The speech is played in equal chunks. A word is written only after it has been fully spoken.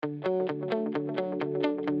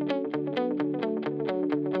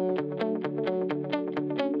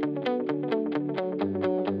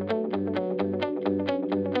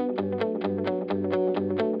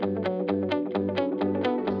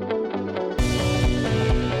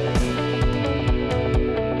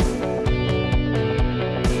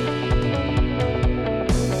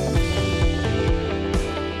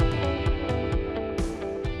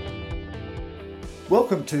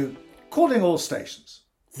Welcome to Calling All Stations,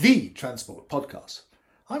 the transport podcast.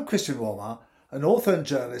 I'm Christian Wolmar, an author and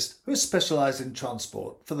journalist who has specialised in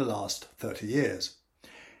transport for the last 30 years.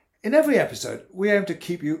 In every episode, we aim to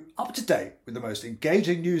keep you up to date with the most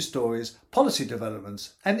engaging news stories, policy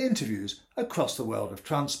developments and interviews across the world of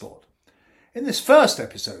transport. In this first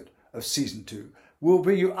episode of Season 2, we'll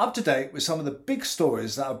bring you up to date with some of the big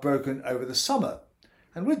stories that have broken over the summer.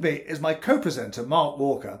 And with me is my co-presenter, Mark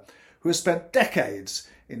Walker, who has spent decades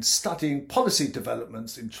in studying policy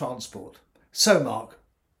developments in transport. So, Mark,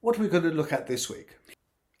 what are we going to look at this week?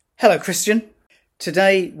 Hello, Christian.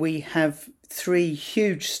 Today we have three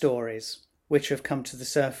huge stories which have come to the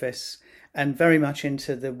surface and very much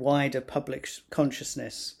into the wider public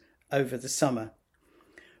consciousness over the summer.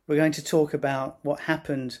 We're going to talk about what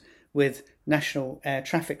happened with national air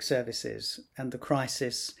traffic services and the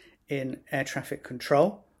crisis in air traffic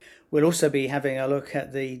control. We'll also be having a look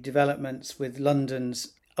at the developments with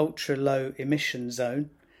London's ultra-low emission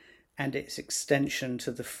zone and its extension to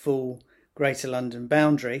the full Greater London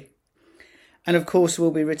boundary. And of course,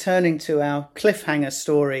 we'll be returning to our cliffhanger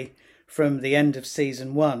story from the end of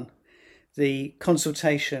Season 1, the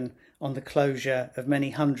consultation on the closure of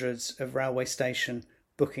many hundreds of railway station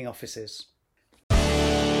booking offices.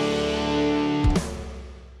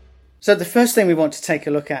 So the first thing we want to take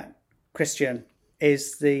a look at, Christian,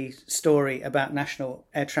 is the story about national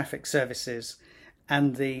air traffic services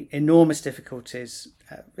and the enormous difficulties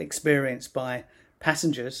experienced by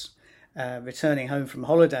passengers returning home from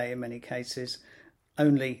holiday in many cases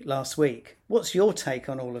only last week. What's your take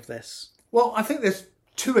on all of this? Well, I think there's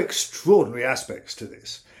two extraordinary aspects to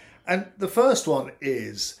this. And the first one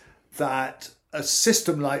is that a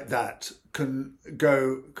system like that can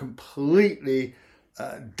go completely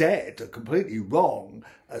dead, completely wrong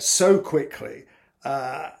so quickly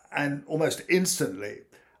and almost instantly,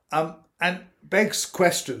 and begs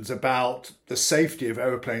questions about the safety of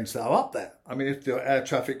aeroplanes that are up there. I mean, if the air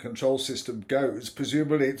traffic control system goes,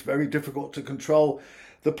 presumably it's very difficult to control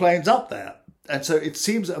the planes up there. And so it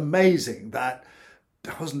seems amazing that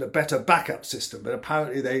there wasn't a better backup system, but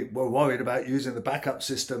apparently they were worried about using the backup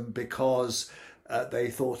system because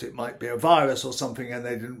they thought it might be a virus or something, and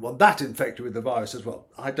they didn't want that infected with the virus as well.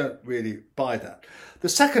 I don't really buy that. The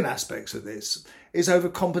second aspect of this is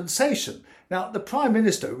overcompensation. Now, the Prime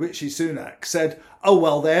Minister, Rishi Sunak, said, oh,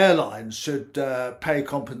 well, the airlines should pay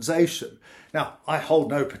compensation. Now, I hold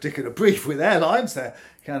no particular brief with airlines. They're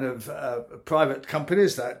kind of private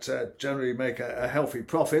companies that generally make a healthy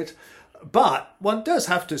profit. But one does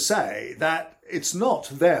have to say that it's not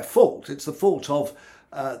their fault. It's the fault of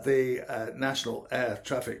the National Air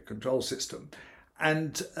Traffic Control System.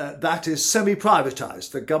 And that is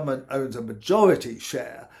semi-privatised. The government owns a majority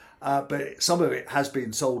share, but some of it has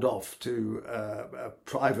been sold off to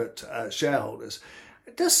private shareholders.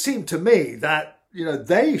 It does seem to me that,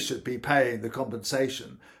 they should be paying the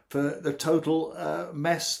compensation for the total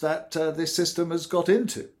mess that this system has got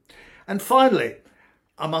into. And finally,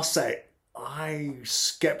 I must say, I'm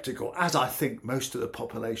sceptical, as I think most of the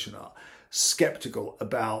population are, sceptical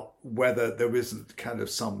about whether there isn't kind of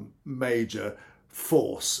some major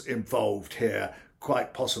force involved here,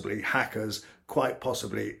 quite possibly hackers, quite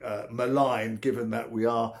possibly malign, given that we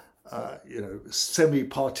are,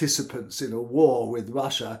 semi-participants in a war with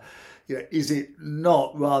Russia. Is it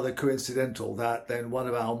not rather coincidental that then one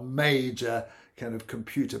of our major kind of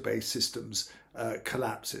computer-based systems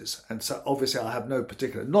collapses? And so obviously I have no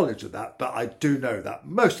particular knowledge of that, but I do know that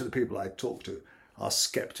most of the people I talk to are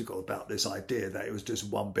sceptical about this idea that it was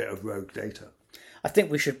just one bit of rogue data. I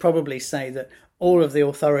think we should probably say that all of the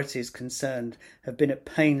authorities concerned have been at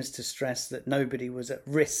pains to stress that nobody was at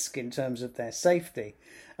risk in terms of their safety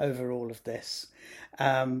over all of this.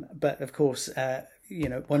 But of course,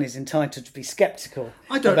 one is entitled to be sceptical.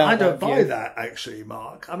 I don't buy that, actually,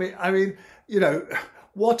 Mark. I mean,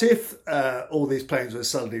 what if all these planes were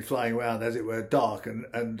suddenly flying around, as it were, dark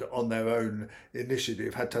and on their own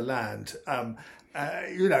initiative had to land?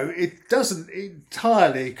 It doesn't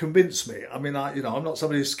entirely convince me. I mean, I'm not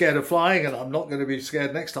somebody who's scared of flying, and I'm not going to be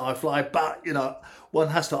scared next time I fly. But one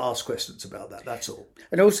has to ask questions about that. That's all.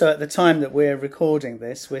 And also, at the time that we're recording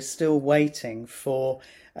this, we're still waiting for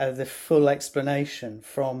the full explanation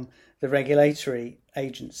from the regulatory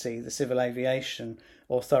agency, the Civil Aviation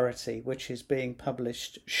Authority, which is being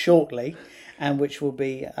published shortly, and which will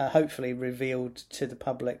be hopefully revealed to the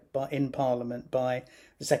public in Parliament by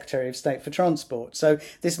the Secretary of State for Transport. So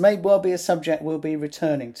this may well be a subject we'll be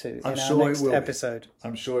returning to in our next episode.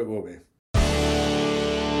 I'm sure it will be.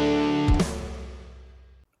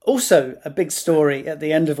 Also, a big story at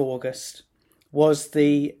the end of August was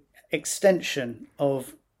the extension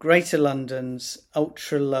of Greater London's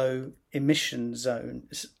ultra-low emission zone,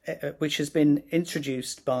 which has been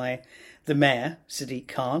introduced by the Mayor, Sadiq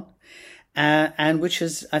Khan, and which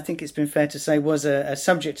has, I think it's been fair to say, was a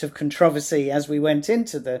subject of controversy as we went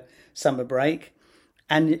into the summer break,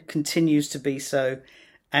 and it continues to be so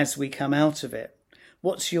as we come out of it.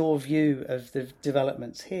 What's your view of the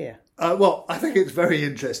developments here? Well, I think it's very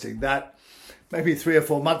interesting that maybe 3 or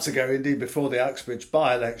 4 months ago, indeed before the Uxbridge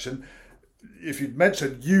by-election, if you'd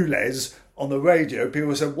mentioned ULEZ on the radio, people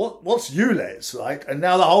would say, what's ULEZ, right? And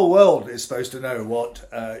now the whole world is supposed to know what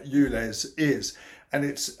ULEZ is. And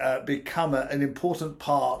it's become an important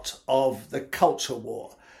part of the culture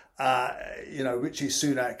war. Richie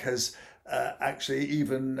Sunak has actually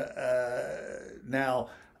even now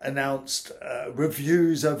announced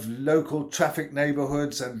reviews of local traffic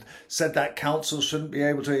neighbourhoods and said that council shouldn't be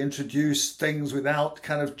able to introduce things without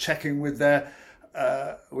kind of checking with their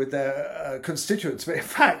constituents. But in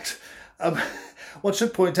fact, one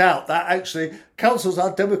should point out that actually councils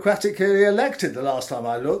are democratically elected the last time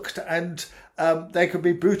I looked, and they could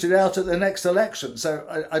be booted out at the next election. So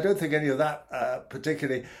I don't think any of that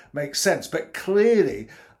particularly makes sense. But clearly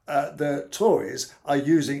the Tories are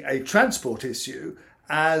using a transport issue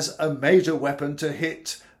as a major weapon to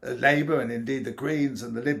hit Labour and indeed the Greens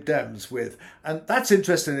and the Lib Dems with. And that's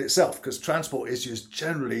interesting in itself, because transport issues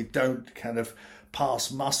generally don't kind of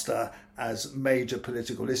pass muster as major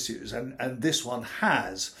political issues. And this one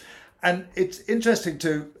has. And it's interesting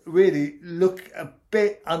to really look a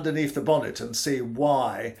bit underneath the bonnet and see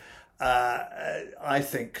why I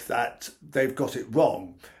think that they've got it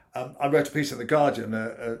wrong. I wrote a piece in The Guardian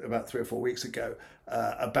about 3 or 4 weeks ago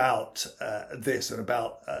about this and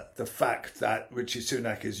about the fact that Richie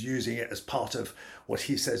Sunak is using it as part of what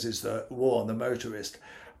he says is the war on the motorist.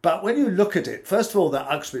 But when you look at it, first of all, the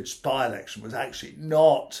Uxbridge by-election was actually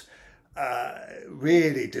not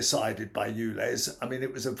really decided by ULEZ. I mean,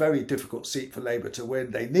 it was a very difficult seat for Labour to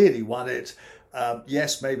win. They nearly won it.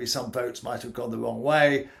 Yes, maybe some votes might have gone the wrong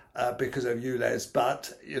way because of ULEZ,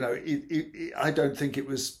 but I don't think it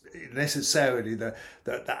was necessarily the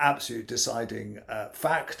absolute deciding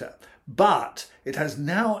factor. But it has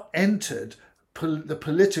now entered the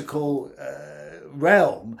political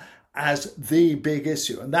realm as the big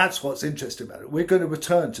issue, and that's what's interesting about it. We're going to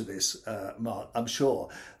return to this, Mark. I'm sure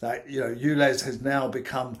that ULEZ has now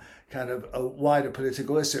become kind of a wider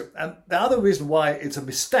political issue. And the other reason why it's a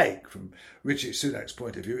mistake from Richie Sunak's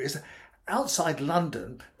point of view is that outside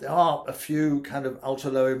London there are a few kind of ultra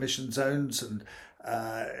low emission zones, and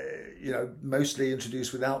mostly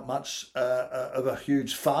introduced without much of a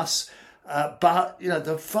huge fuss. But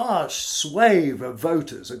the vast swathe of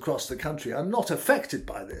voters across the country are not affected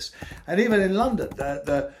by this. And even in London,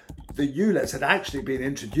 the ULEZ had actually been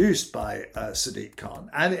introduced by Sadiq Khan,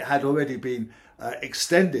 and it had already been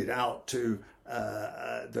extended out to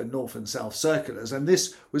the North and South circulars. And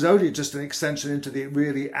this was only just an extension into the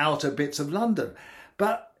really outer bits of London.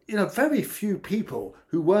 But very few people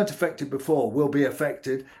who weren't affected before will be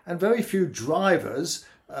affected, and very few drivers.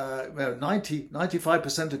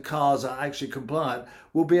 95% of cars are actually compliant,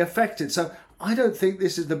 will be affected. So I don't think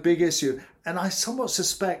this is the big issue. And I somewhat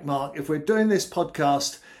suspect, Mark, if we're doing this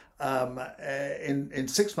podcast in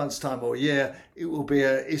 6 months' time or a year, it will be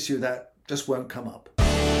an issue that just won't come up.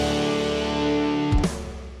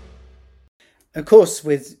 Of course,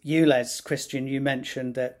 with ULEZ, Christian, you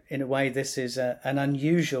mentioned that in a way this is an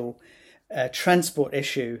unusual transport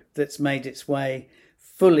issue that's made its way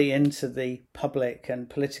fully into the public and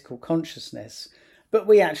political consciousness. But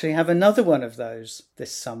we actually have another one of those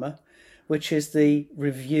this summer, which is the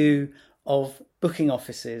review of booking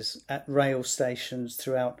offices at rail stations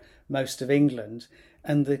throughout most of England,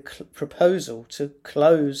 and the proposal to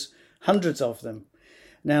close hundreds of them.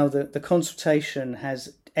 Now, the consultation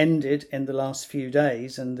has ended in the last few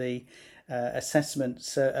days, and the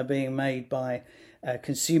assessments are being made by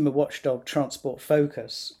consumer watchdog Transport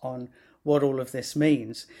Focus on what all of this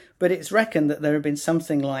means. But it's reckoned that there have been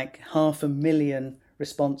something like 500,000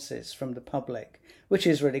 responses from the public, which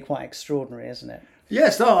is really quite extraordinary, isn't it?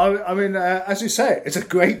 Yes, no, I mean, as you say, it's a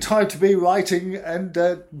great time to be writing and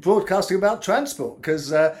broadcasting about transport,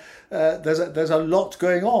 because there's a lot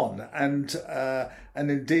going on, and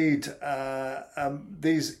indeed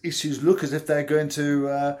these issues look as if they're going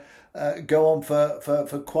to go on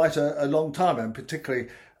for quite a long time, and particularly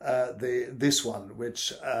this one,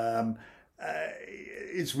 which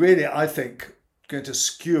is really, I think, going to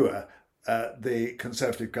skewer the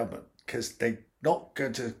Conservative government, because they're not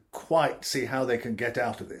going to quite see how they can get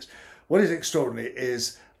out of this. What is extraordinary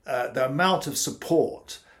is the amount of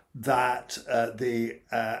support that the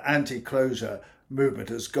anti-closure movement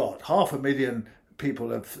has got. 500,000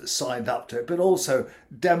 people have signed up to it, but also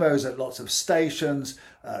demos at lots of stations,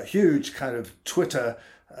 huge kind of Twitter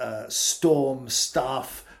storm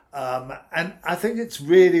stuff. And I think it's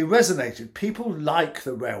really resonated. People like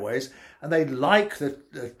the railways and they like the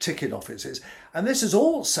ticket offices. And this has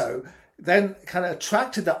also then kind of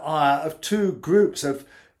attracted the ire of two groups of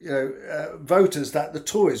voters that the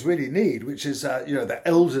Tories really need, which is the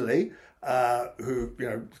elderly who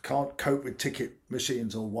can't cope with ticket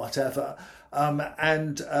machines or whatever,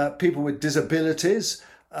 and people with disabilities,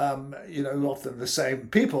 often the same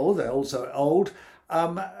people, they're also old,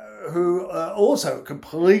 who are also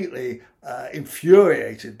completely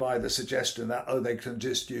infuriated by the suggestion that, they can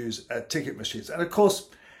just use ticket machines. And of course,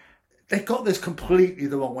 they've got this completely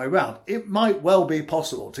the wrong way around. It might well be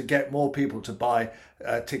possible to get more people to buy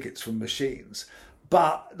tickets from machines,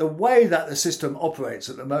 but the way that the system operates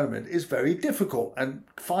at the moment is very difficult, and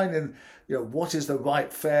finding what is the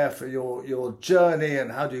right fare for your journey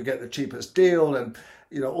and how do you get the cheapest deal, and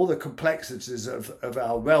all the complexities of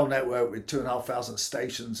our rail network with 2,500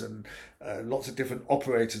 stations and lots of different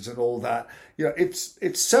operators and all that.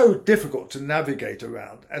 It's so difficult to navigate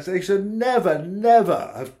around, and they should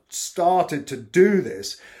never have started to do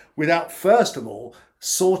this without first of all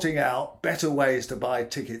sorting out better ways to buy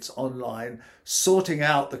tickets online, sorting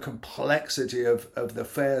out the complexity of the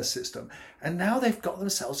fare system. And now they've got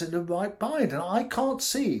themselves in the right bind. And I can't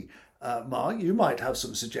see, Mark, you might have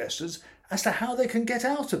some suggestions as to how they can get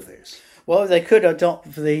out of this. Well, they could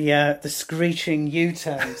adopt the screeching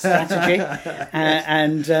U-turn strategy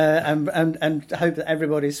and hope that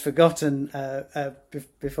everybody's forgotten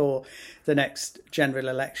before the next general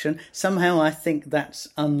election. Somehow I think that's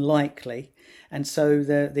unlikely. And so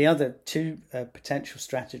the other two potential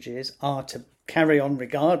strategies are to carry on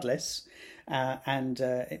regardless and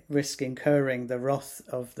risk incurring the wrath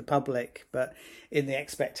of the public, but in the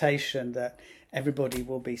expectation that everybody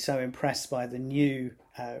will be so impressed by the new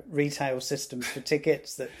retail systems for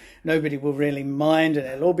tickets that nobody will really mind and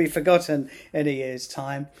it'll all be forgotten in a year's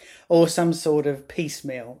time, or some sort of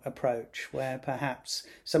piecemeal approach where perhaps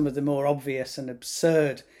some of the more obvious and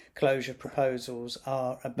absurd closure proposals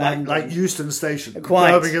are abandoned. Like Euston Station,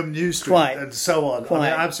 Birmingham New Street and so on. I mean,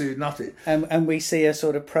 absolutely nutty. And we see a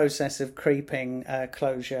sort of process of creeping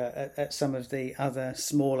closure at some of the other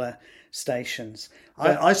smaller stations.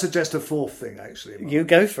 I suggest a fourth thing, actually, Mark. You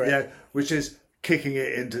go for it. Yeah, which is kicking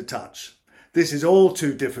it into touch. This is all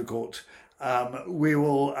too difficult. We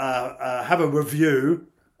will have a review.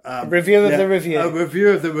 A review of the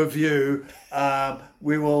review.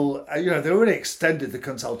 We will, they already extended the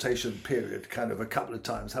consultation period kind of a couple of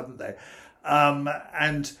times, haven't they?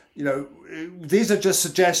 And these are just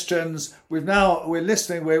suggestions. We're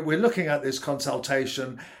listening. We're looking at this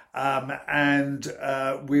consultation, and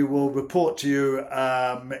we will report to you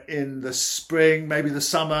in the spring, maybe the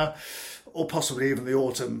summer, or possibly even the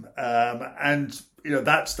autumn. And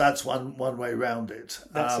that's one way around it.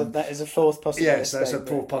 That is a fourth possibility. Yes, that's a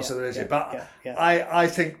fourth possibility. I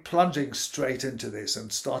think plunging straight into this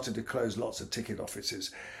and starting to close lots of ticket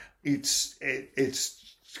offices, it's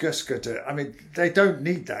just going to. I mean, they don't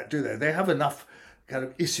need that, do they? They have enough kind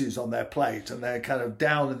of issues on their plate and they're kind of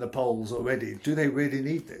down in the polls already. Do they really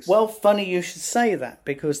need this? Well, funny you should say that,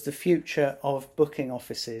 because the future of booking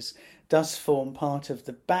offices does form part of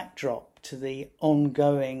the backdrop to the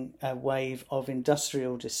ongoing wave of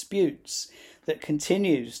industrial disputes that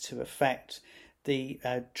continues to affect the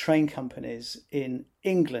train companies in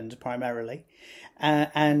England primarily,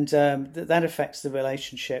 and that affects the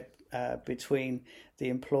relationship between the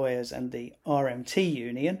employers and the RMT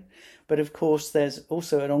union. But of course, there's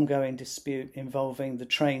also an ongoing dispute involving the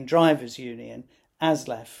train drivers union,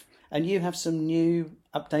 ASLEF. And you have some new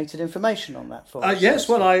updated information on that for us. Yes,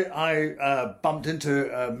 well, I bumped into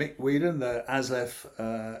Mick Whelan, the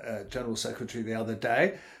ASLEF General Secretary, the other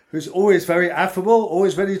day, who's always very affable,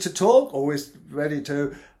 always ready to talk, always ready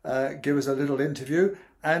to give us a little interview.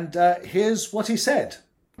 And here's what he said.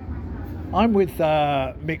 I'm with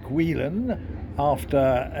Mick Whelan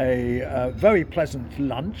after a very pleasant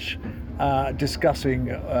lunch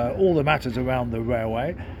discussing all the matters around the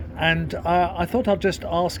railway. And I thought I'd just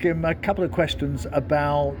ask him a couple of questions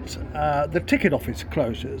about the ticket office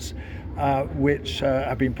closures, which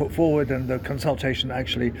have been put forward, and the consultation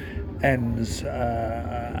actually ends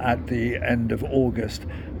at the end of August.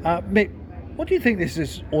 Mick, what do you think this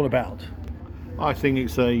is all about? I think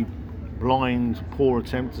it's a blind, poor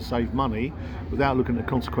attempt to save money without looking at the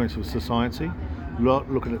consequences of society,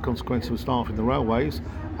 looking at the consequences of staff in the railways,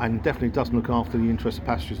 and definitely doesn't look after the interests of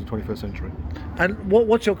passengers in the 21st century. And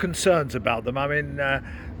what's your concerns about them? I mean,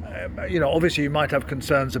 obviously you might have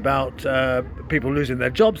concerns about people losing their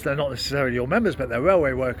jobs. They're not necessarily your members, but they're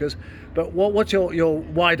railway workers. But what's your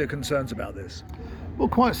wider concerns about this? Well,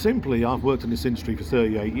 quite simply, I've worked in this industry for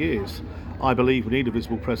 38 years. I believe we need a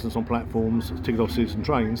visible presence on platforms, ticket offices and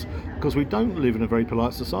trains, because we don't live in a very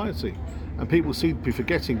polite society. And people seem to be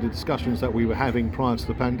forgetting the discussions that we were having prior to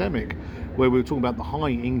the pandemic, where we were talking about the high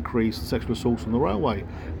increase in sexual assaults on the railway,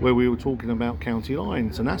 where we were talking about county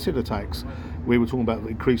lines and acid attacks, we were talking about the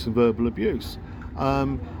increase in verbal abuse.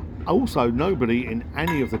 Also, nobody in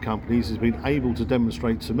any of the companies has been able to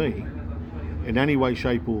demonstrate to me in any way,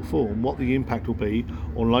 shape or form what the impact will be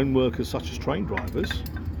on lone workers such as train drivers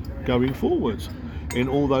going forwards in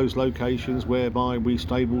all those locations whereby we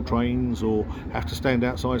stable trains or have to stand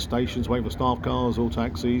outside stations waiting for staff cars or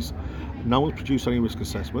taxis. No one's produced any risk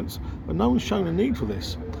assessments, but no one's shown a need for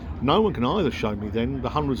this. No one can either show me then the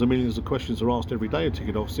hundreds of millions of questions that are asked every day at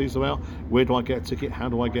ticket offices about where do I get a ticket, how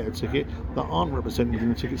do I get a ticket, that aren't represented in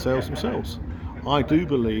the ticket sales themselves. I do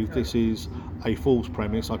believe this is a false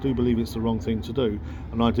premise. I do believe it's the wrong thing to do,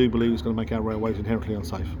 and I do believe it's going to make our railways inherently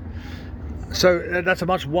unsafe. So that's a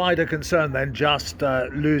much wider concern than just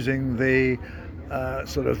losing the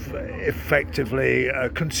sort of effectively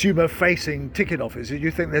consumer-facing ticket office. Do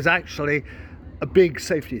you think there's actually a big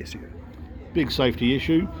safety issue? Big safety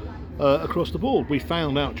issue across the board. We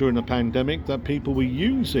found out during the pandemic that people were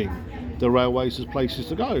using the railways as places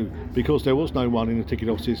to go because there was no one in the ticket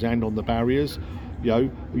offices and on the barriers,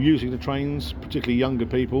 using the trains, particularly younger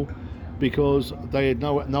people, because they had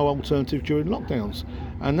no alternative during lockdowns.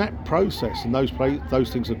 And that process and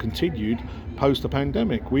those things have continued post the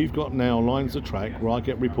pandemic. We've got now lines of track where I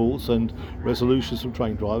get reports and resolutions from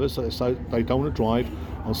train drivers that so they don't want to drive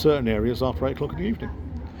on certain areas after 8 o'clock in the evening.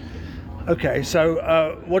 Okay,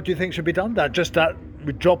 so what do you think should be done? Just that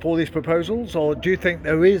we drop all these proposals, or do you think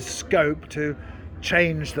there is scope to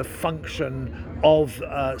change the function of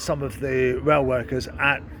some of the rail workers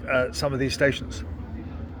at some of these stations?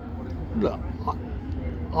 Look,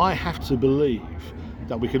 I have to believe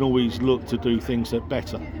that we can always look to do things that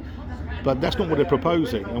better, but that's not what they're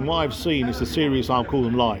proposing. And what I've seen is a series, I'll call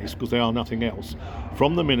them lies because they are nothing else,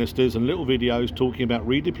 from the ministers and little videos talking about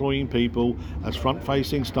redeploying people as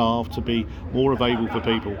front-facing staff to be more available for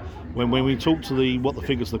people. When we talk to what the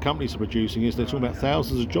figures the companies are producing is they're talking about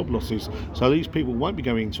thousands of job losses. So these people won't be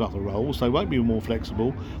going into other roles, they won't be more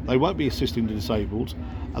flexible, they won't be assisting the disabled,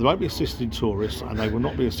 they won't be assisting tourists, and they will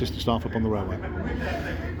not be assisting staff up on the railway.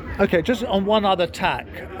 Okay, just on one other tack,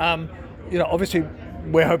 obviously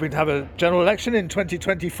we're hoping to have a general election in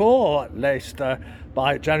 2024, or at least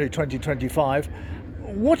by January 2025.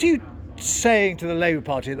 What are you saying to the Labour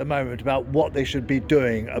Party at the moment about what they should be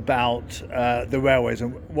doing about the railways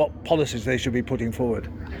and what policies they should be putting forward?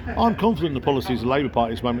 I'm confident in the policies of the Labour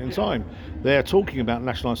Party at this moment in time. They're talking about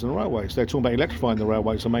nationalising the railways. They're talking about electrifying the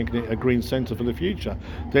railways and making it a green centre for the future.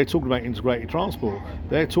 They're talking about integrated transport.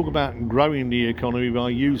 They're talking about growing the economy by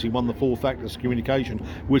using one of the 4 factors of communication,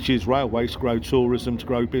 which is railways, to grow tourism, to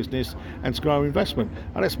grow business and to grow investment.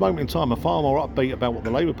 At this moment in time, I'm far more upbeat about what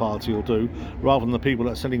the Labour Party will do rather than the people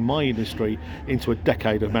that are sending my industry into a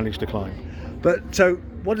decade of managed decline. But so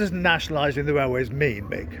what does nationalising the railways mean,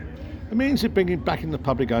 Mick? It means it bringing back in the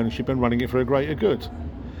public ownership and running it for a greater good.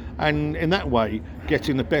 And in that way,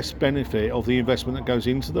 getting the best benefit of the investment that goes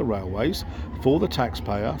into the railways for the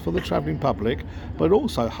taxpayer, for the travelling public, but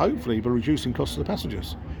also hopefully by reducing costs to the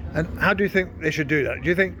passengers. And how do you think they should do that? Do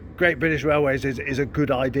you think Great British Railways is a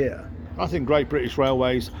good idea? I think Great British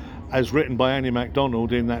Railways, as written by Annie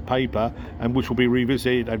MacDonald in that paper, and which will be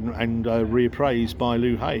revisited and reappraised by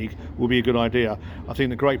Lou Haig, will be a good idea. I think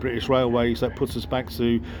the Great British Railways, that puts us back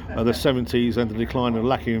to the 70s and the decline and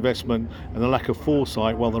lack of investment and the lack of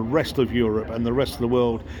foresight, while the rest of Europe and the rest of the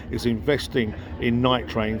world is investing in night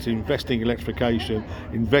trains, investing in electrification,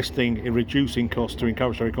 investing in reducing costs to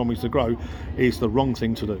encourage their economies to grow, is the wrong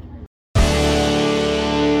thing to do.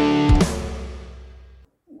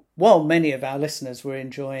 While many of our listeners were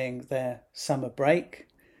enjoying their summer break,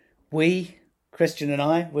 we, Christian and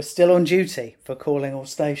I, were still on duty for calling all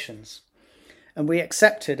stations. And we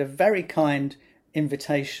accepted a very kind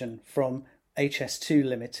invitation from HS2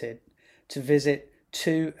 Limited to visit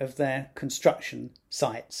 2 of their construction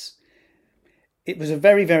sites. It was a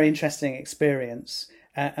very, very interesting experience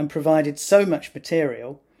and provided so much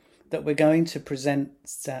material that we're going to present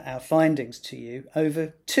our findings to you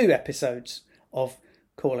over 2 episodes of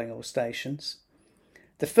Calling All Stations.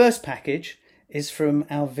 The first package is from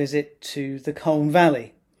our visit to the Colne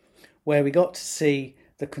Valley, where we got to see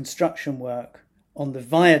the construction work on the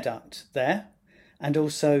viaduct there, and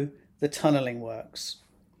also the tunnelling works.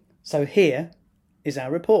 So here is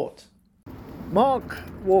our report. Mark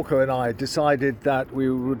Walker and I decided that we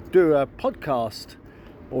would do a podcast,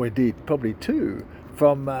 or indeed probably two,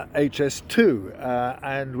 from HS2,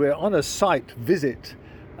 and we're on a site visit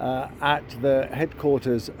at the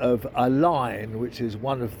headquarters of Align, which is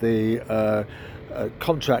one of the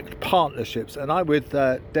contract partnerships, and I'm with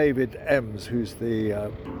David Ems, who's the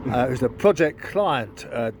project client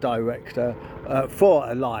director for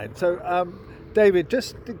Align. So David,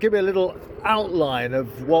 just give me a little outline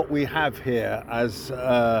of what we have here as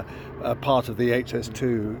a part of the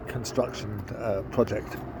HS2 construction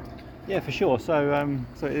project. Yeah, for sure. So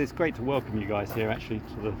it's great to welcome you guys here, actually,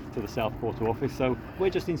 to the South Portal office. So we're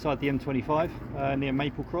just inside the M25 near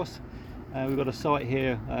Maple Cross. We've got a site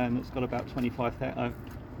here that's got about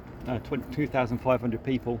 2,500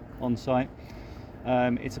 people on site.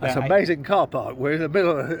 It's about That's an amazing car park. We're in the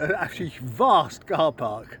middle of an actually vast car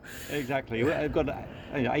park. Exactly. We've got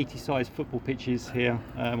 80 size football pitches here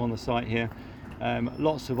on the site here.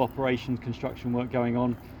 Lots of operations, construction work going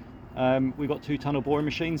on. We've got 2 tunnel boring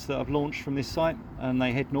machines that have launched from this site, and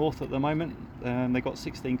they head north at the moment. They've got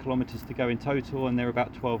 16 kilometres to go in total, and they're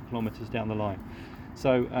about 12 kilometres down the line.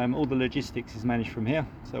 So all the logistics is managed from here.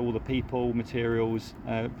 So all the people, materials,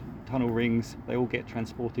 tunnel rings, they all get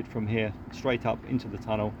transported from here straight up into the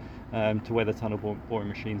tunnel to where the tunnel boring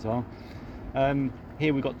machines are.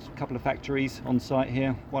 Here we've got a couple of factories on site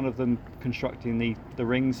here, one of them constructing the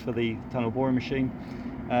rings for the tunnel boring machine,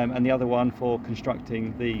 and the other one for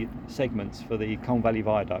constructing the segments for the Colne Valley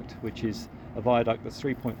viaduct, which is a viaduct that's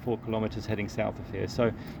 3.4 kilometres heading south of here.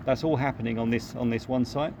 So that's all happening on this one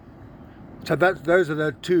site. So those are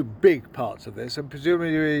the 2 big parts of this, and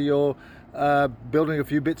presumably you're building a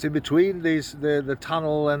few bits in between these, the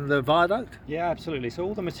tunnel and the viaduct? Yeah, absolutely. So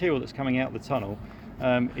all the material that's coming out of the tunnel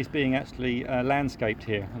is being actually landscaped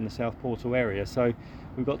here in the South Portal area. So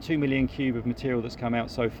we've got 2 million cube of material that's come out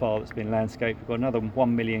so far that's been landscaped. We've got another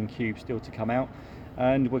 1 million cube still to come out.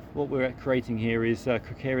 And what we're creating here is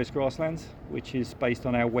calcareous grasslands, which is based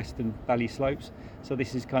on our western valley slopes. So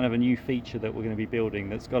this is kind of a new feature that we're going to be building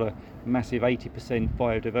that's got a massive 80%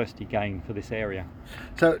 biodiversity gain for this area.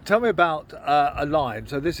 So tell me about Align.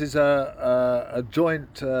 So this is a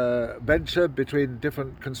joint venture between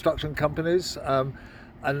different construction companies,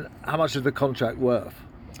 and how much is the contract worth?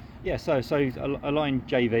 Yeah, so Align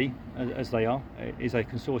JV, as they are, is a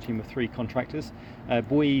consortium of 3 contractors,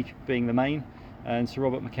 Bouygues being the main, and Sir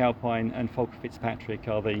Robert McAlpine and Folker Fitzpatrick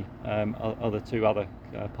are the 2 other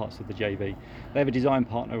parts of the JV. They have a design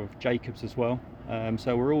partner of Jacobs as well,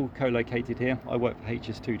 so we're all co-located here. I work for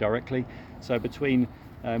HS2 directly, so between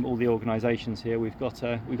all the organisations here, we've got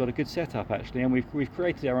a good setup actually, and we've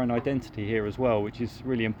created our own identity here as well, which is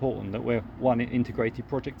really important, that we're one integrated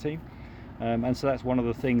project team. And so that's one of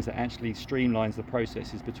the things that actually streamlines the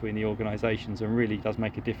processes between the organisations and really does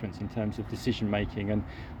make a difference in terms of decision making and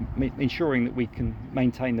ensuring that we can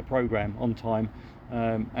maintain the programme on time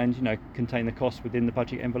and contain the costs within the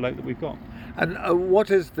budget envelope that we've got. And what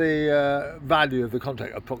is the value of the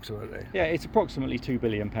contract approximately? Yeah, it's approximately £2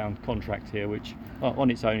 billion contract here, which on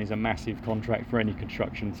its own is a massive contract for any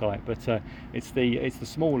construction site, but it's the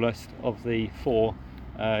smallest of the 4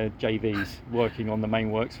 JVs working on the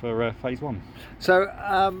main works for phase 1. So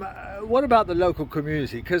what about the local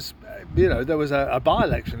community? Because there was a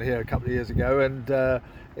by-election here a couple of years ago, and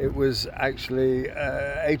it was actually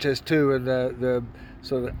HS2, and the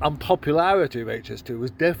sort of unpopularity of HS2 was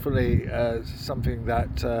definitely something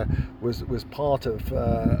that was part of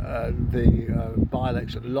the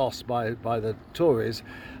by-election loss by the Tories.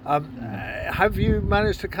 Have you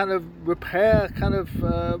managed to kind of repair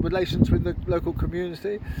relations with the local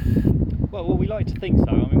community? Well, we like to think so.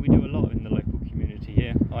 I mean, we do a lot in the local community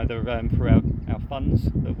here, either for our funds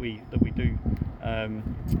that we do.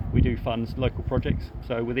 We do funds local projects.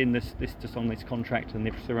 So within this just on this contract and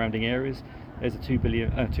the surrounding areas, there's a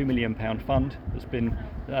 £2 million fund that's been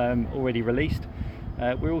already released.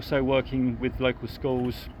 We're also working with local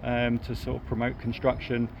schools to sort of promote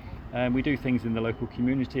construction. We do things in the local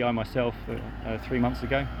community. I myself, 3 months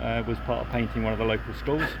ago, was part of painting one of the local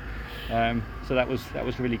schools. So that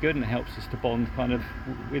was really good, and it helps us to bond kind of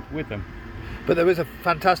with them. But there is a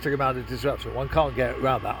fantastic amount of disruption. One can't get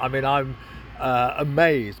around that. I mean, I'm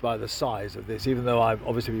amazed by the size of this, even though I've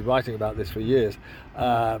obviously been writing about this for years.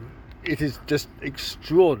 It is just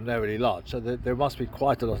extraordinarily large, so there must be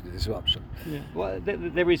quite a lot of disruption. Yeah, well,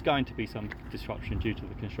 there is going to be some disruption due to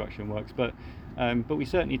the construction works, but we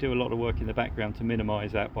certainly do a lot of work in the background to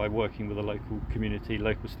minimise that by working with the local community,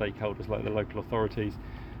 local stakeholders like the local authorities,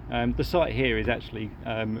 The site here is actually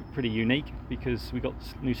pretty unique because we've got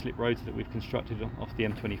new slip roads that we've constructed off the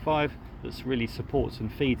M25 that really supports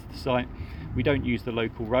and feeds the site. We don't use the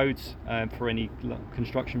local roads for any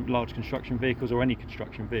large construction vehicles or any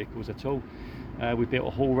construction vehicles at all. We built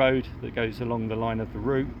a haul road that goes along the line of the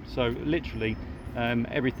route, so literally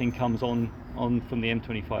everything comes on from the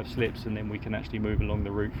M25 slips, and then we can actually move along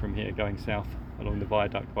the route from here going south along the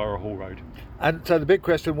viaduct via a haul road. And so the big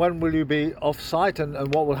question, when will you be off-site and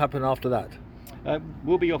what will happen after that?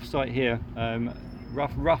 We'll be off-site here,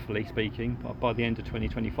 roughly speaking, by the end of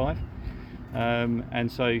 2025.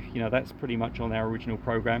 And so, that's pretty much on our original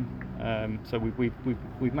program. So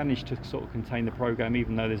we've managed to sort of contain the program,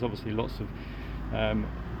 even though there's obviously lots of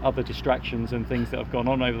other distractions and things that have gone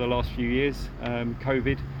on over the last few years.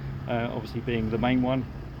 COVID obviously being the main one.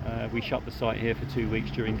 We shut the site here for 2 weeks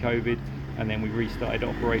during COVID, and then we restarted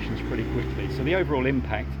operations pretty quickly. So the overall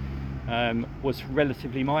impact was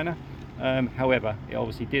relatively minor. However, it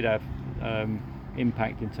obviously did have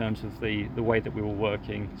impact in terms of the way that we were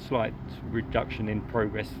working, slight reduction in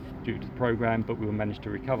progress due to the program, but we managed to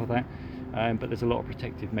recover that. But there's a lot of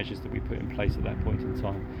protective measures that we put in place at that point in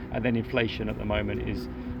time. And then inflation at the moment is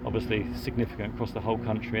obviously significant across the whole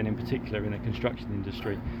country, and in particular in the construction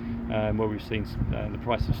industry, where we've seen the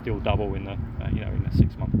price of steel double in the in a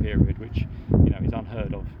 6-month period, which is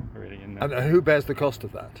unheard of really. And who bears the cost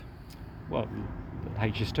of that? Well,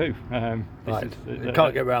 HS2. Right. You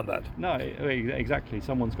can't get around that. No, exactly.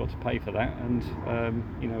 Someone's got to pay for that, and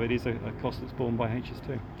it is a cost that's borne by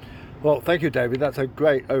HS2. Well, thank you, David. That's a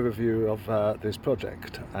great overview of this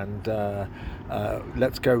project, and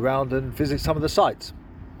let's go round and visit some of the sites.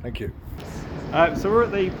 Thank you. So we're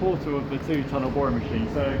at the portal of the 2 tunnel boring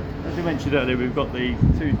machines. So as we mentioned earlier, we've got the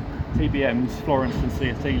 2 TBMs, Florence and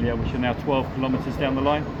Cecilia, which are now 12 kilometres down the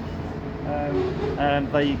line.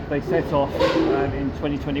 And they set off in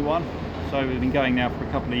 2021, so we've been going now for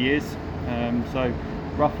a couple of years. So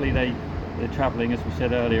roughly they're travelling, as we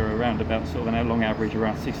said earlier, around about sort of an long average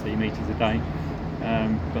around 60 metres a day,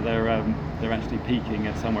 but they're actually peaking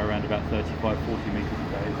at somewhere around about 35-40 metres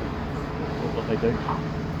a day is what they do.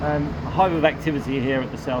 A hive of activity here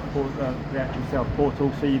at the south the actual south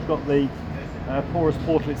portal. So you've got the porous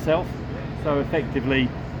portal itself. So effectively,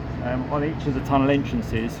 on each of the tunnel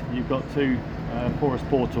entrances, you've got 2 porous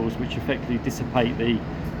portals which effectively dissipate the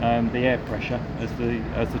air pressure as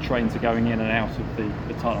the trains are going in and out of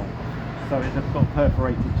the tunnel. So it's got a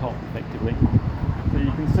perforated top effectively. So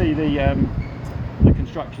you can see the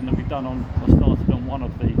construction that we've done started on one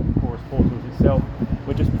of the porous portals itself.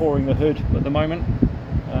 We're just pouring the hood at the moment,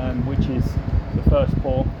 which is the first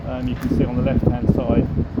pour. You can see on the left hand side,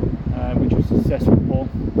 which was a successful pour.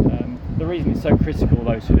 The reason it's so critical,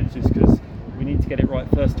 those hoods, is because we need to get it right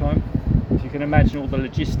first time. So you can imagine all the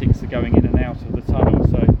logistics are going in and out of the tunnel.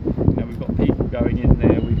 So we've got people going in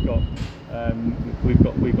there. We've got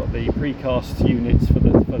the precast units for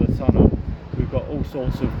the tunnel. We've got all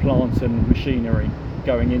sorts of plant and machinery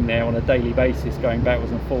going in there on a daily basis, going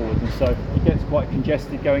backwards and forwards, and so it gets quite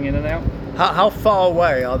congested going in and out. How far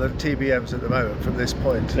away are the TBMs at the moment from this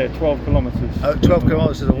point? They're 12 kilometres. 12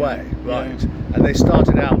 kilometres away, right. Yeah. And they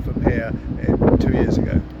started out from here 2 years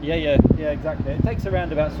ago. Yeah, exactly. It takes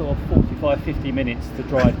around about sort of 45-50 minutes to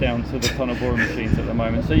drive down to the tunnel boring machines at the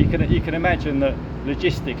moment. So you can imagine that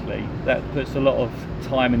logistically that puts a lot of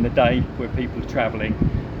time in the day where people are travelling.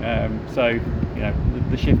 So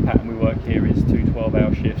the shift pattern we work here is 2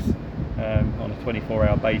 12-hour shifts on a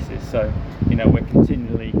 24-hour basis. So we're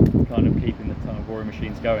continually kind of keeping the tunnel boring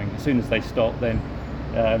machines going. As soon as they stop, then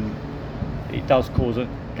it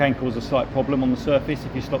can cause a slight problem on the surface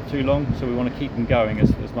if you stop too long. So we want to keep them going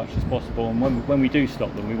as much as possible. And when we do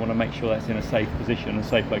stop them, we want to make sure that's in a safe position and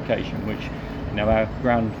safe location, which our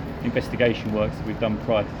ground investigation works that we've done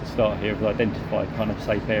prior to the start here have identified kind of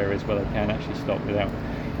safe areas where they can actually stop without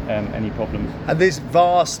any problems. And these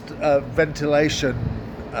vast ventilation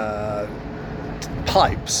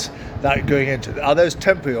pipes that are going into it, are those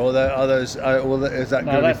temporary or are those? Is that?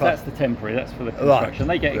 No, that's the temporary. That's for the construction.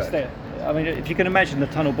 Right. They get extended. I mean, if you can imagine, the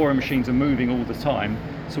tunnel boring machines are moving all the time,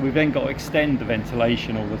 so we've then got to extend the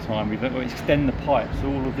ventilation all the time. We've got to extend the pipes. So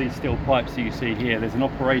all of these steel pipes that you see here, there's an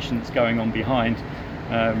operation that's going on behind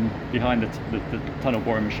the tunnel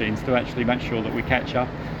boring machines to actually make sure that we catch up.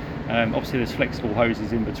 Obviously there's flexible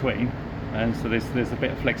hoses in between, and so there's a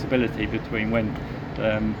bit of flexibility between when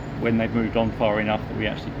they've moved on far enough that we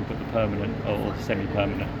actually can put the permanent or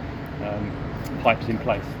semi-permanent pipes in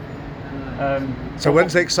place. So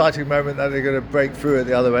when's the exciting moment that they're going to break through at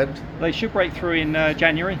the other end? They should break through in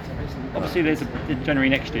January. Obviously there's January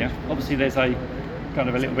next year. Obviously there's a kind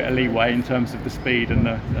of a little bit of leeway in terms of the speed and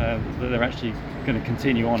that they're actually going to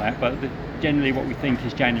continue on at. But generally, what we think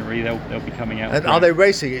is January they'll be coming out. And are they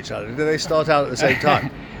racing each other? Do they start out at the same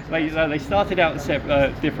time? They started out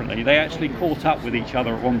differently. They actually caught up with each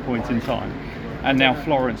other at one point in time, and now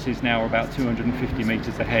Florence is now about 250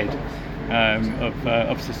 metres ahead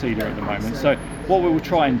of Cecilia at the moment. So what we will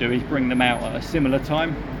try and do is bring them out at a similar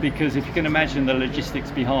time, because if you can imagine the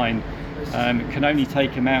logistics behind, it can only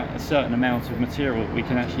take them out a certain amount of material that we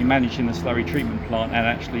can actually manage in the slurry treatment plant and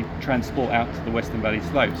actually transport out to the Western Valley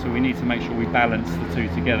slope. So we need to make sure we balance the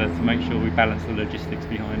two together to make sure we balance the logistics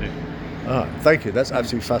behind it. Thank you. That's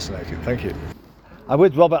absolutely fascinating. Thank you. I'm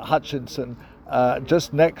with Robert Hutchinson,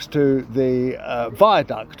 just next to the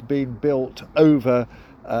viaduct being built over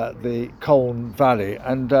the Colne Valley.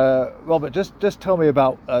 And Robert, just tell me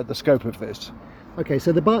about the scope of this. Okay,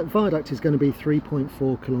 so the viaduct is going to be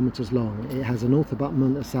 3.4 kilometres long. It has a north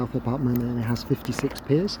abutment, a south abutment, and it has 56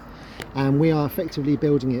 piers. And we are effectively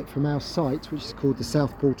building it from our site, which is called the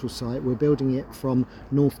South Portal site. We're building it from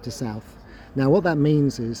north to south. Now what that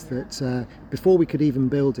means is that before we could even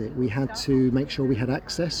build it, we had to make sure we had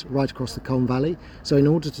access right across the Colne Valley. So in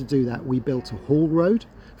order to do that, we built a haul road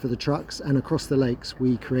for the trucks, and across the lakes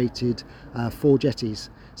we created 4 jetties.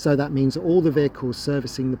 So that means that all the vehicles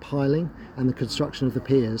servicing the piling and the construction of the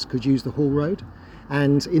piers could use the haul road.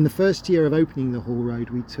 And in the first year of opening the haul road,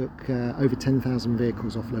 we took over 10,000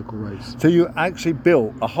 vehicles off local roads. So you actually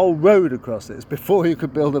built a whole road across this before you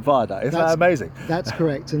could build a viaduct. Isn't that amazing? That's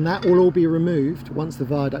correct, and that will all be removed once the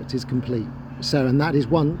viaduct is complete. So, and that is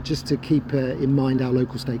one just to keep in mind our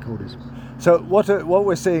local stakeholders. So what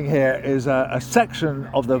we're seeing here is a section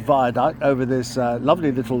of the viaduct over this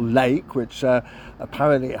lovely little lake, which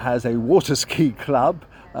apparently has a water ski club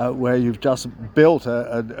where you've just built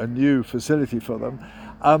a new facility for them.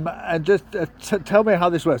 And just tell me how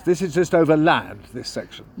this works. This is just over land, this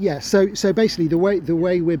section. Yeah. So basically, the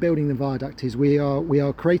way we're building the viaduct is we're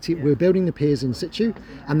building the piers in situ,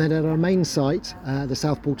 and then at our main site, the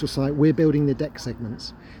South Portal site, we're building the deck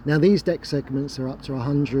segments. Now these deck segments are up to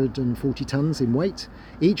 140 tons in weight.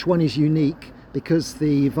 Each one is unique because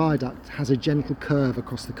the viaduct has a gentle curve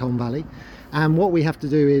across the Colne Valley. And what we have to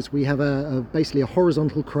do is we have basically a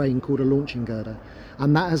horizontal crane called a launching girder.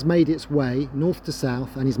 And that has made its way north to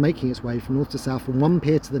south, and is making its way from north to south from one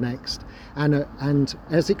pier to the next. And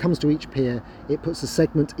as it comes to each pier, it puts a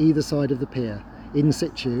segment either side of the pier in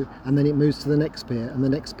situ, and then it moves to the next pier and the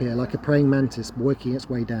next pier, like a praying mantis working its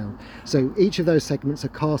way down. So each of those segments are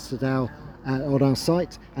cast on our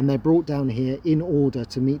site, and they're brought down here in order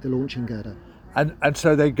to meet the launching girder. And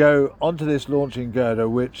so they go onto this launching girder,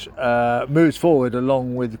 which moves forward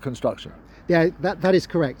along with construction. Yeah, that is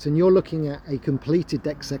correct. And you're looking at a completed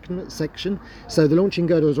deck section. So the launching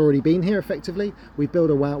girder has already been here effectively. We've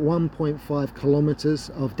built about 1.5 kilometres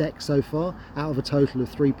of deck so far, out of a total of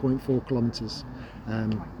 3.4 kilometres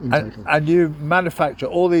in total. And you manufacture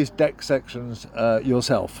all these deck sections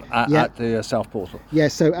yourself at the South Portal? Yeah,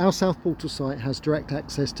 so our South Portal site has direct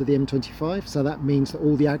access to the M25, so that means that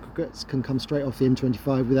all the aggregates can come straight off the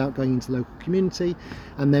M25 without going into the local community.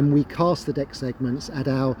 And then we cast the deck segments at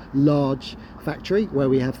our large factory where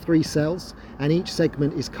we have 3 cells, and each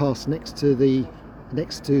segment is cast next to the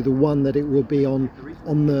one that it will be on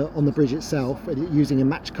the bridge itself, using a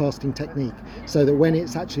match casting technique, so that when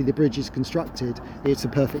it's actually the bridge is constructed, it's a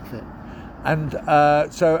perfect fit. And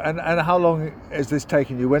and how long is this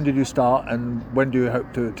taking you? When did you start, and when do you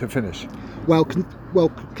hope to finish? Well,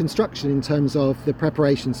 construction in terms of the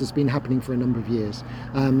preparations has been happening for a number of years.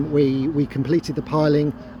 We completed the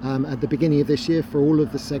piling at the beginning of this year for all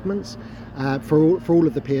of the segments, for all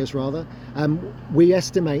of the piers rather. We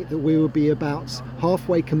estimate that we will be about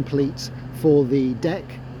halfway complete for the deck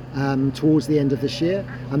towards the end of this year,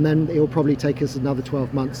 and then it will probably take us another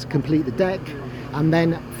 12 months to complete the deck. And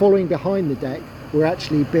then following behind the deck, we're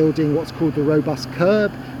actually building what's called the robust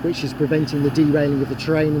curb, which is preventing the derailing of the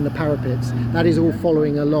terrain and the parapets. That is all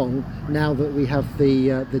following along now that we have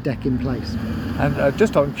the deck in place. And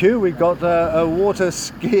just on cue, we got a water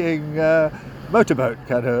skiing motorboat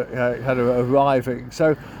kind of arriving.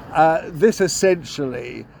 So this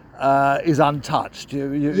essentially is untouched.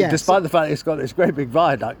 Yes. Despite the fact it's got this great big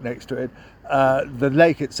viaduct next to it, the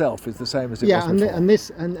lake itself is the same as it was before. And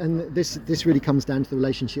this really comes down to the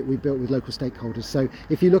relationship we've built with local stakeholders. So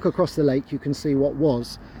if you look across the lake, you can see what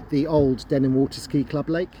was the old Denham Water Ski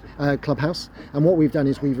clubhouse, and what we've done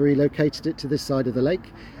is we've relocated it to this side of the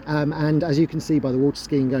lake, and as you can see by the water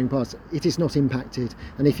skiing going past, it is not impacted.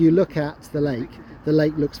 And if you look at the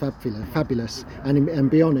lake looks fabulous,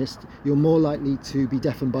 and be honest, you're more likely to be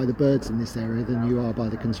deafened by the birds in this area than you are by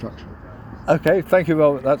the construction. Okay, thank you,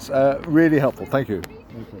 Robert. That's really helpful. Thank you.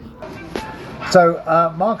 So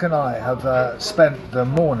Mark and I have spent the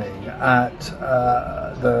morning at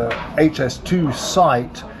the HS2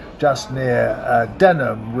 site just near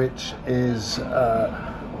Denham, which is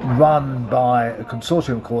run by a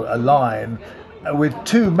consortium called Align, with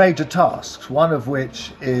two major tasks, one of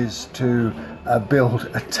which is to build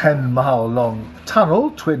a 10-mile long tunnel,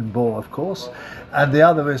 twin bore of course, and the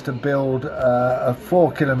other is to build a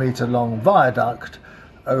 4-kilometre long viaduct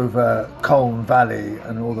over Colne Valley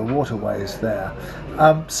and all the waterways there.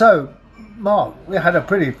 So, Mark, we had a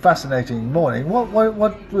pretty fascinating morning. What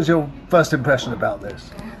was your first impression about this?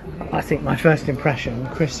 I think my first impression,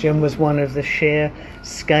 Christian, was one of the sheer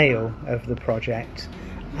scale of the project.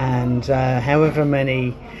 And however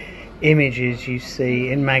many images you see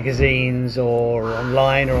in magazines or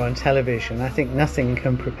online or on television, I think nothing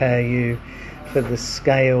can prepare you for the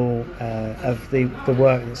scale of the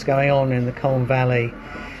work that's going on in the Colne Valley.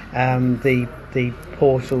 The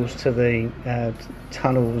portals to the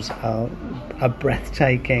tunnels are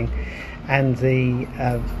breathtaking, and the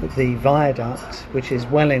viaduct, which is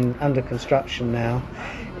under construction now,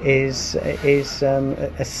 is a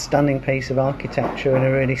stunning piece of architecture and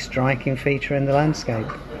a really striking feature in the landscape.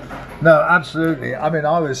 No, absolutely. I mean,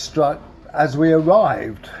 I was struck as we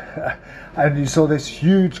arrived, and you saw this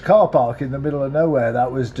huge car park in the middle of nowhere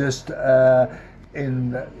that was just that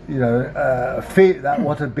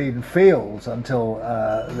what had been fields until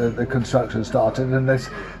the construction started, and there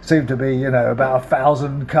seemed to be about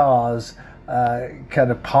 1,000 cars kind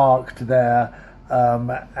of parked there.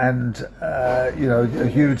 And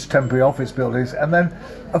huge temporary office buildings, and then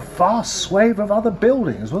a vast swathe of other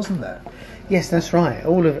buildings, wasn't there? Yes, that's right.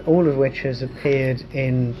 All of which has appeared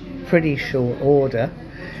in pretty short order,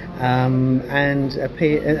 and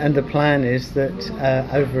the plan is that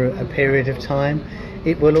over a period of time,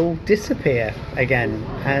 it will all disappear again,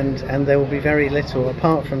 and there will be very little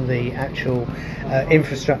apart from the actual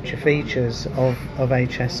infrastructure features of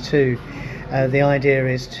HS2. The idea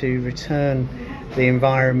is to return the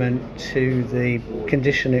environment to the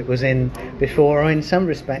condition it was in before, or in some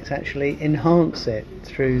respects actually enhance it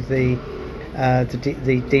through the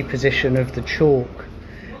deposition of the chalk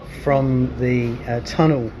from the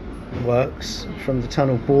tunnel works, from the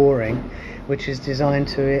tunnel boring, which is designed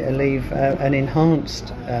to leave an enhanced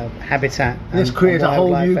habitat. This create a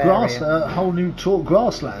whole new chalk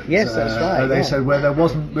grassland. Yes, that's right. They said where there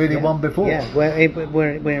wasn't really one before. Yeah, where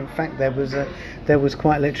in fact there was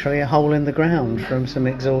quite literally a hole in the ground from some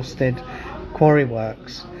exhausted quarry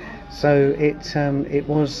works. So it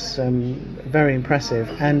was very impressive,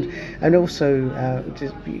 and also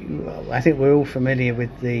I think we're all familiar with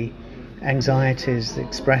the anxieties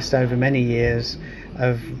expressed over many years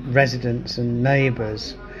of residents and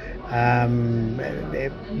neighbours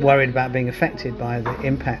worried about being affected by the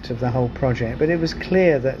impact of the whole project. But it was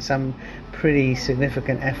clear that some pretty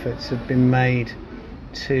significant efforts had been made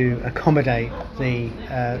to accommodate the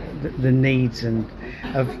needs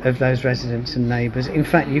of those residents and neighbours. In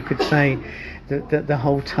fact, you could say that the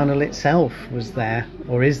whole tunnel itself was there,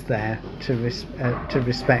 or is there, to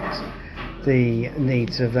respect the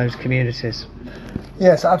needs of those communities.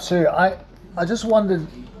 Yes, absolutely. I just wondered,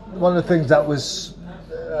 one of the things that was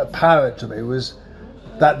apparent to me was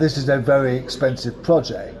that this is a very expensive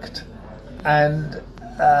project, and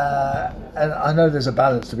I know there's a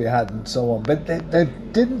balance to be had and so on, but there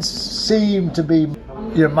didn't seem to be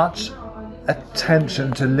much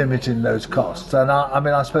attention to limiting those costs. And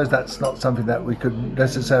I suppose that's not something that we could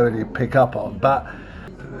necessarily pick up on, but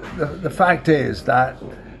the fact is that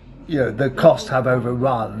the costs have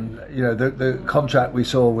overrun. The contract we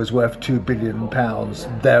saw was worth £2 billion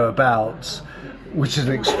thereabouts, which is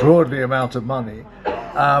an extraordinary amount of money.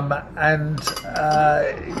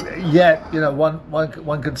 Yet,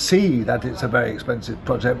 one can see that it's a very expensive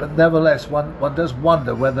project, but nevertheless, one does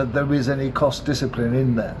wonder whether there is any cost discipline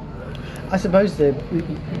in there. I suppose that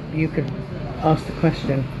you could ask the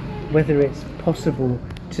question whether it's possible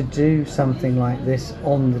to do something like this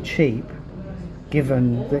on the cheap,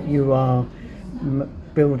 given that you are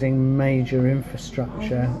building major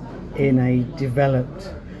infrastructure in a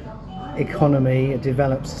developed economy, a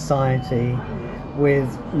developed society,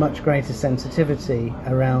 with much greater sensitivity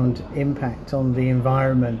around impact on the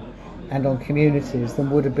environment and on communities than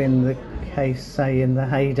would have been the case, say, in the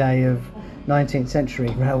heyday of 19th century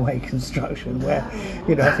railway construction, where,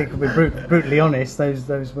 I think, if we're brutally honest,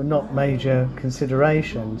 those were not major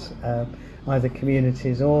considerations, either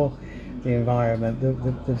communities or the environment.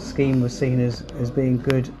 The scheme was seen as being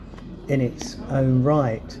good in its own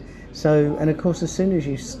right. So, and of course, as soon as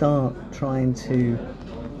you start trying to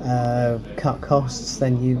cut costs,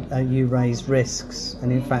 then you raise risks.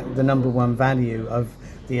 And in fact, the number one value of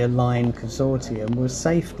the Align consortium was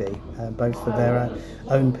safety, both for their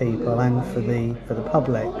own people and for the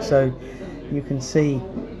public. So you can see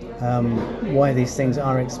why these things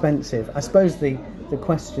are expensive. I suppose the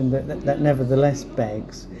question that nevertheless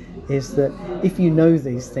begs is that if you know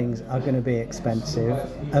these things are going to be expensive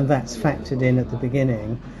and that's factored in at the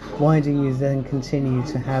beginning, why do you then continue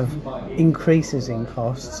to have increases in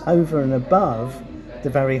costs over and above the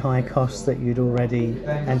very high costs that you'd already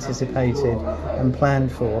anticipated and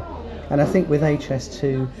planned for? And I think with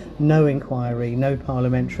HS2, no inquiry, no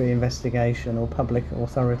parliamentary investigation or public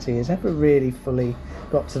authority has ever really fully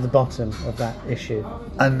got to the bottom of that issue.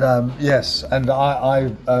 And yes, and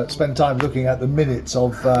I spent time looking at the minutes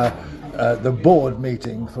of the board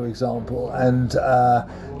meeting, for example, and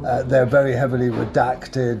they're very heavily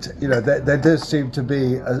redacted. You know, there does seem to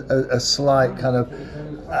be a slight kind of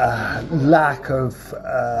lack of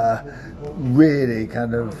really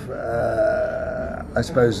kind of, I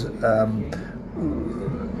suppose,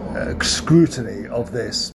 scrutiny of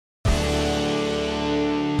this.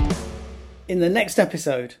 In the next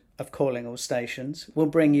episode of Calling All Stations, we'll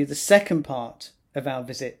bring you the second part of our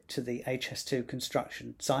visit to the HS2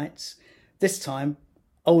 construction sites, this time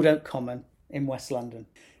Old Oak Common in West London.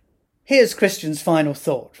 Here's Christian's final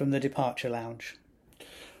thought from the departure lounge.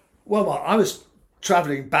 Well, I was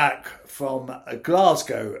travelling back from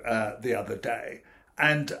Glasgow the other day,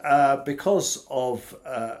 and because of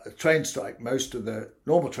a train strike, most of the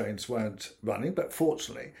normal trains weren't running, but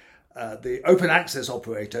fortunately the open access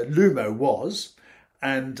operator Lumo was,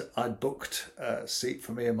 and I'd booked a seat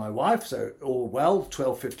for me and my wife, so all well,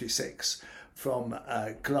 12:56 from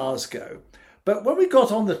Glasgow. But when we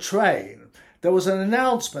got on the train, there was an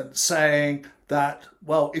announcement saying that,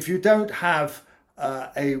 well, if you don't have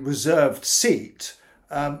a reserved seat,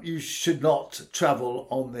 you should not travel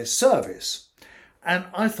on this service. And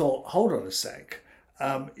I thought, hold on a sec,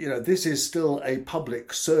 this is still a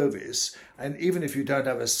public service, and even if you don't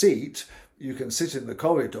have a seat, you can sit in the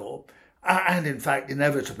corridor. And in fact,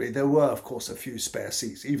 inevitably, there were, of course, a few spare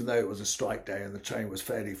seats. Even though it was a strike day and the train was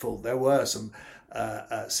fairly full, there were some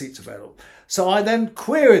seats available. So I then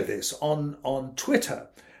queried this on Twitter,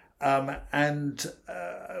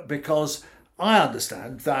 because I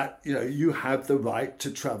understand that you have the right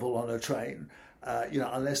to travel on a train,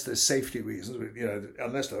 unless there's safety reasons,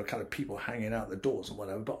 unless there are kind of people hanging out the doors and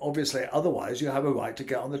whatever. But obviously, otherwise, you have a right to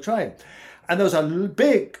get on the train. And there was a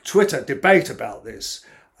big Twitter debate about this,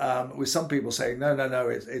 with some people saying, no,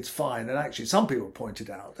 it's fine. And actually, some people pointed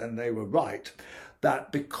out, and they were right,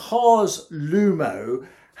 that because Lumo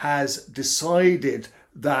has decided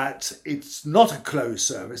that it's not a closed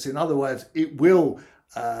service, in other words, it will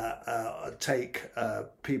take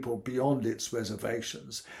people beyond its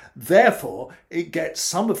reservations. Therefore, it gets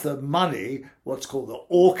some of the money, what's called the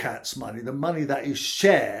ORCATS money, the money that is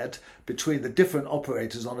shared between the different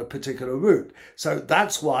operators on a particular route. So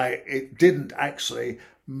that's why it didn't actually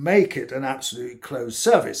make it an absolutely closed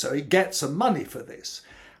service. So it gets some money for this.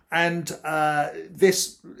 And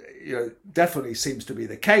this definitely seems to be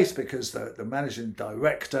the case, because the managing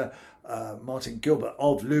director, Martin Gilbert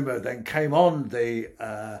of Lumo, then came on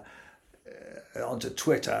onto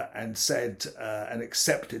Twitter and said and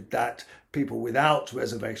accepted that people without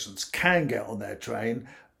reservations can get on their train.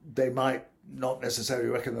 They might not necessarily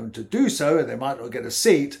recommend them to do so, and they might not get a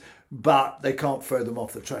seat, but they can't throw them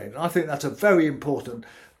off the train. And I think that's a very important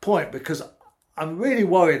point, because I'm really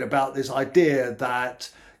worried about this idea that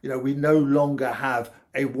we no longer have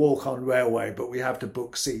a walk-on railway, but we have to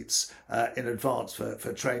book seats in advance for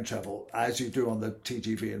train travel, as you do on the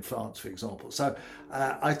TGV in France, for example. So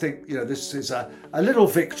I think this is a little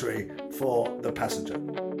victory for the passenger.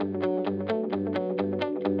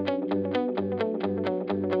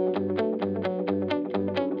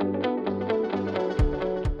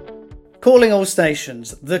 Calling All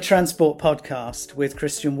Stations, the Transport Podcast with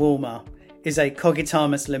Christian Wolmar, is a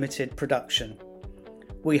Cogitamus Limited production.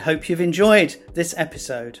 We hope you've enjoyed this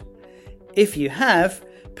episode. If you have,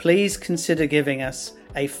 please consider giving us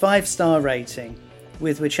a 5-star rating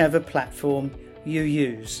with whichever platform you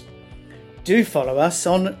use. Do follow us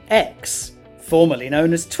on X, formerly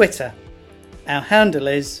known as Twitter. Our handle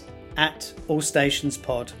is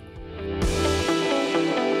 @AllStationsPod.